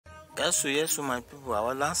Yes, so my people,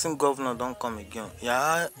 our Lansing governor don't come again.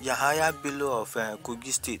 Yahaya Bello of Kogi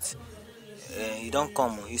State. He don't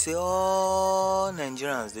come. He say all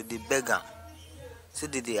Nigerians they beg him. Say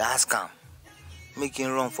they ask him, make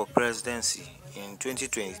him run for presidency in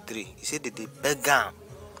 2023. He said they beg him.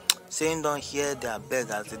 Saying don't hear their beg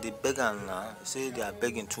as they beg him now. Say they are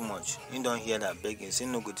begging too much. He don't hear that begging. Say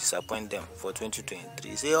no go disappoint them for 2023.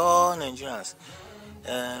 He say all Nigerians.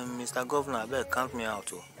 Mr. Governor, I beg count me out.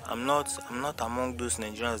 Oh. I'm not among those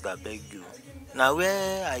Nigerians that beg you. Now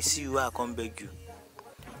where I see you, I can't beg you.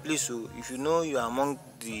 Please, oh, if you know you are among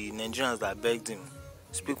the Nigerians that begged him,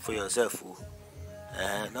 speak for yourself. Oh.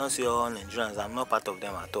 Don't say all Nigerians. I'm not part of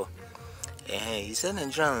them at all. He said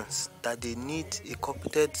Nigerians that they need a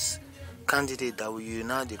competent candidate that will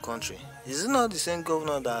unite the country. Is it not the same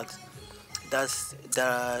governor that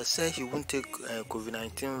said he won't take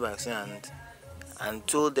COVID-19 vaccine and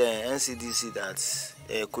told the NCDC that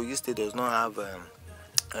Kogi State does not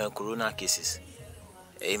have corona cases?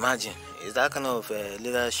 Imagine, is that kind of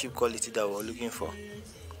leadership quality that we're looking for?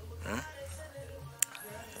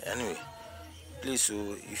 Anyway, please,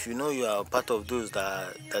 if you know you are part of those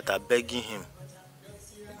that are begging him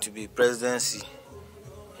to be presidency,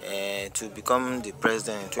 to become the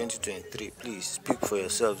president in 2023, please speak for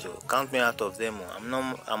yourselves. Count me out of them. I'm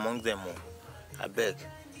not among them. I beg.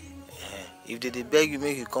 If they beg you,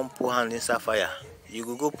 make you come put hand inside fire. You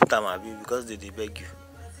go put them abi because they beg you.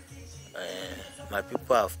 My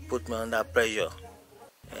people have put me under pressure.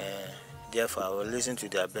 Therefore, I will listen to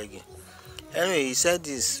their begging. Anyway, he said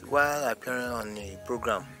this while appearing on a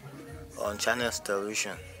program on Channels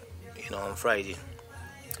Television, on Friday.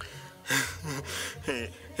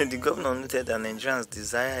 The governor noted that Nigerians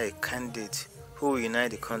desire a candidate who will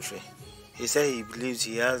unite the country. He said he believes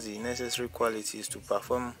he has the necessary qualities to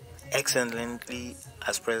perform excellently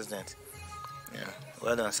as president.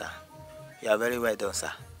 Well done, sir. You are very well done,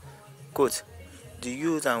 sir. Quote, the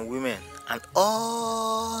youth and women and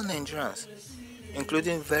all Nigerians,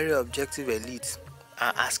 including very objective elites,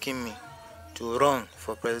 are asking me to run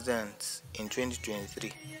for president in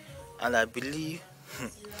 2023. And I believe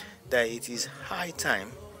that it is high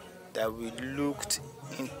time that we looked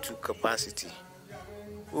into capacity.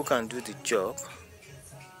 Who can do the job?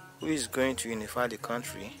 Who is going to unify the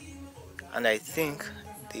country? And I think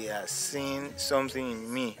they are seeing something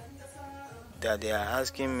in me that they are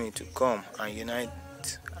asking me to come and unite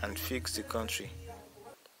and fix the country.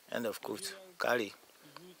 End of quote. Carry.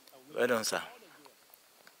 Well done, sir.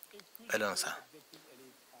 Well done, sir.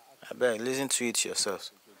 I beg, listen to it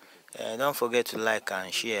yourselves. Don't forget to like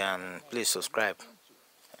and share and please subscribe.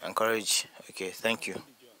 Encourage. Okay, thank you.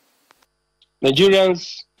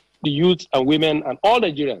 Nigerians, the youth and women and all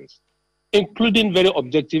Nigerians, including very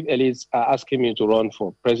objective elites, are asking me to run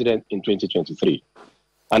for president in 2023.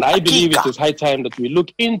 And I believe it is high time that we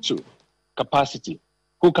look into capacity.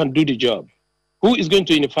 Who can do the job? Who is going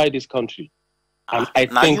to unify this country? And I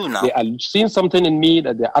think they are seeing something in me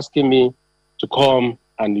that they're asking me to come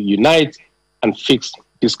and unite and fix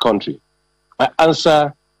this country. My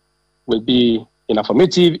answer will be in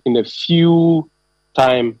affirmative in a few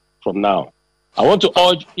time from now. I want to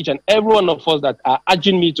urge each and every one of us that are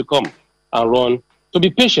urging me to come and run to be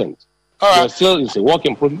patient. All right. Still, it's a work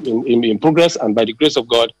in progress, and by the grace of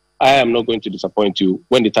God, I am not going to disappoint you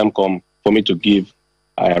when the time comes for me to give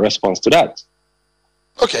a response to that.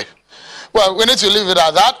 Okay. Well, we need to leave it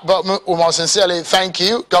at that, but we must sincerely thank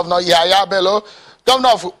you, Governor Yahaya Bello, Governor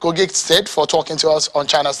of Kogi State, for talking to us on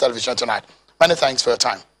China's television tonight. Many thanks for your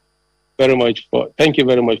time. Thank you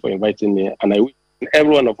very much for inviting me, and I wish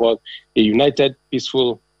every one of us a united,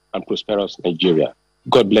 peaceful, and prosperous Nigeria.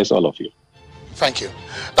 God bless all of you. Thank you.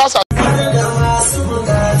 That's our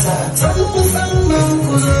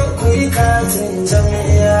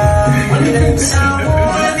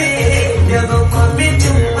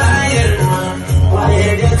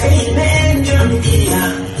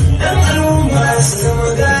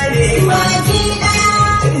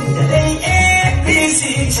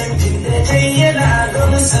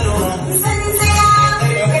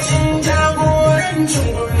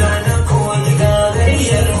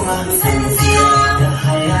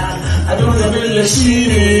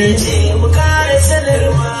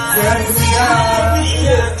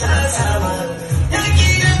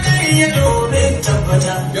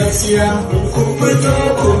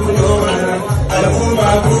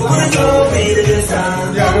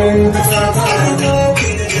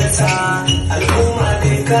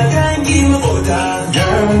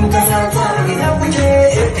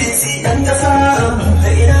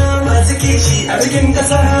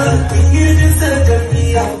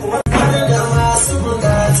Masu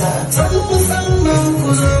bukata ta musamman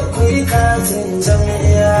ku zo ku yi yi katin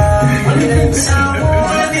jami'a. Wannan sabo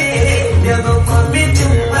ne daga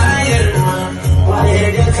kwamitin bayarwa, waye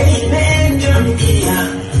da kai na 'yan jam'iyya,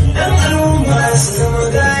 don al'umma su zama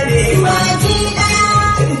gane baki ɗaya.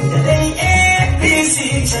 Da dai APC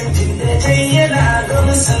canjin da ta yi yana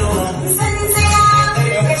gamsarwa.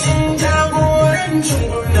 Ƙarƙashin jagorancin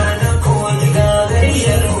gwamna na kowane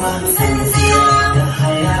gagayyarwa.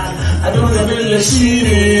 Yahaya Bello shi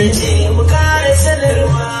ne ce mu kare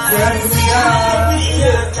sanarwa.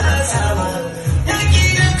 Jam'iyya ta saba yaƙi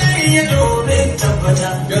da ƙarya domin tabbata.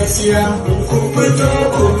 Gaskiya ku fito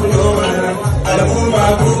ku noma, al'umma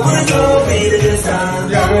ku fito mai da gasa.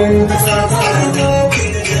 Yaran kasa ku fito mai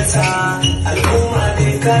da gasa. Al'umma ne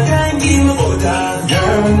ka dangi mabota.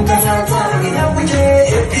 Yaran kasa ku ina kuke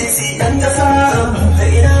APC ɗan kasa. Da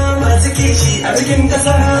ina masu kishi a cikin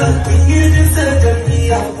kasa. Kun yi rijistar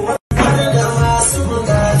jam'iyya kuma da masu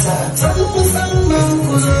bukata. Ta musamman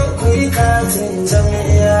ku zo ku yi katin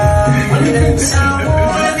jam'iyya. Wannan sabo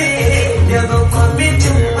ne daga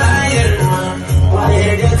kwamitin bayarwa, waye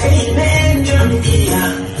da kai na 'yan jam'iyya,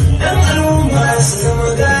 don al'umma su zama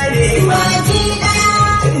gane baki ɗaya.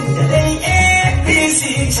 Da dai APC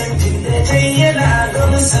canjin da ta yi yana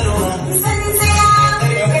gamsarwa.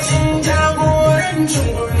 Ƙarƙashin jagorancin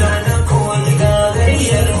gwamna na kowane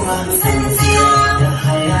gagayyarwa.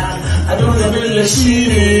 Yahaya Bello shi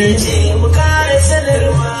ne ce mu kare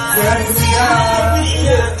sanarwa.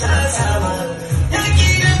 Jam'iyya ta saba yaƙi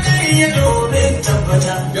da ƙarya domin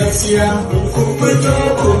tabbata. Gaskiya ku fito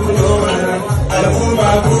ku noma, al'umma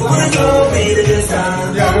ku fito mai da gasa.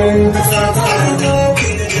 Yaran kasa ku fito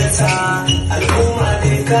mai da gasa. Al'umma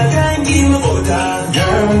ne ka dangi mabota.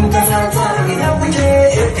 Yaran kasa ku ina kuke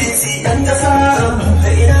APC ɗan kasa. Da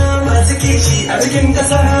ina masu kishi a cikin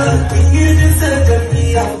kasa. Kun yi rijistar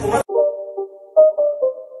jam'iyya kuma